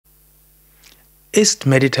Ist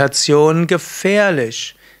Meditation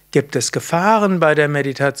gefährlich? Gibt es Gefahren bei der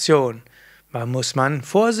Meditation? Wann muss man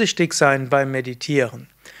vorsichtig sein beim Meditieren?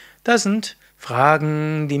 Das sind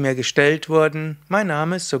Fragen, die mir gestellt wurden. Mein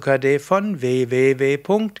Name ist Sukade von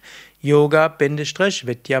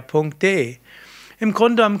www.yoga-vidya.de. Im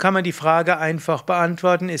Grunde genommen kann man die Frage einfach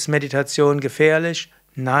beantworten: Ist Meditation gefährlich?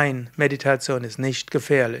 Nein, Meditation ist nicht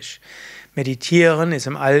gefährlich. Meditieren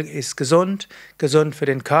ist gesund, gesund für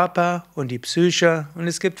den Körper und die Psyche, und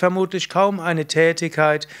es gibt vermutlich kaum eine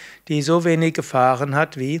Tätigkeit, die so wenig Gefahren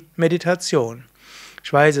hat wie Meditation.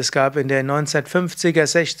 Ich weiß, es gab in den 1950er,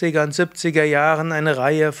 60er und 70er Jahren eine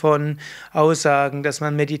Reihe von Aussagen, dass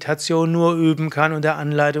man Meditation nur üben kann unter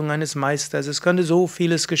Anleitung eines Meisters. Es könnte so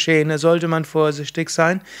vieles geschehen, da sollte man vorsichtig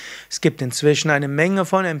sein. Es gibt inzwischen eine Menge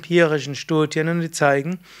von empirischen Studien, und die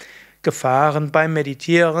zeigen, Gefahren beim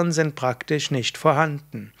Meditieren sind praktisch nicht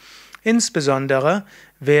vorhanden. Insbesondere,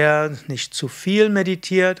 wer nicht zu viel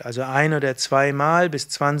meditiert, also 1 oder 2 Mal bis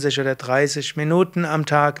 20 oder 30 Minuten am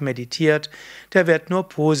Tag meditiert, der wird nur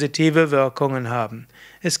positive Wirkungen haben.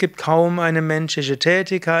 Es gibt kaum eine menschliche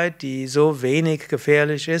Tätigkeit, die so wenig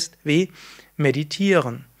gefährlich ist wie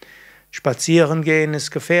Meditieren. Spazieren gehen ist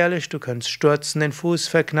gefährlich, du kannst stürzen, den Fuß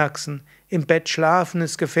verknacksen. Im Bett schlafen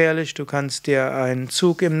ist gefährlich, du kannst dir einen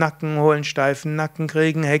Zug im Nacken holen, steifen Nacken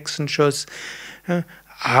kriegen, Hexenschuss.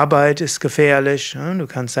 Arbeit ist gefährlich, du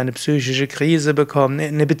kannst eine psychische Krise bekommen.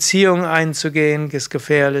 Eine Beziehung einzugehen ist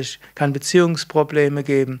gefährlich, kann Beziehungsprobleme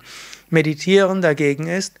geben. Meditieren dagegen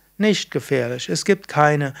ist nicht gefährlich. Es gibt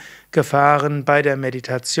keine Gefahren bei der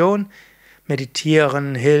Meditation.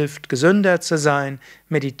 Meditieren hilft, gesünder zu sein.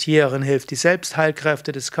 Meditieren hilft, die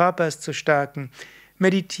Selbstheilkräfte des Körpers zu stärken.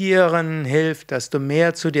 Meditieren hilft, dass du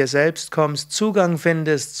mehr zu dir selbst kommst, Zugang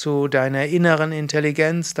findest zu deiner inneren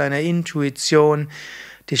Intelligenz, deiner Intuition,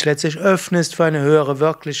 dich letztlich öffnest für eine höhere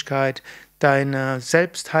Wirklichkeit. Deine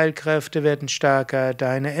Selbstheilkräfte werden stärker,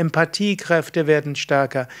 deine Empathiekräfte werden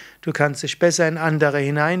stärker, du kannst dich besser in andere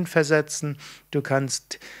hineinversetzen, du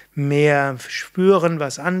kannst mehr spüren,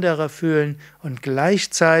 was andere fühlen, und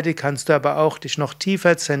gleichzeitig kannst du aber auch dich noch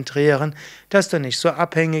tiefer zentrieren, dass du nicht so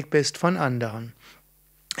abhängig bist von anderen.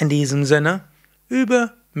 In diesem Sinne,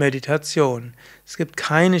 übe Meditation. Es gibt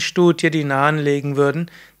keine Studie, die nahelegen würden,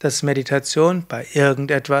 dass Meditation bei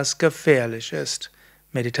irgendetwas gefährlich ist.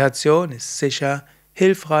 Meditation ist sicher,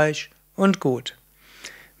 hilfreich und gut.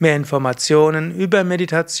 Mehr Informationen über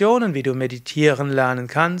Meditationen, wie du meditieren lernen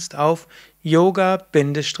kannst, auf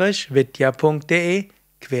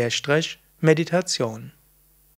yoga-vidya.de/Meditation.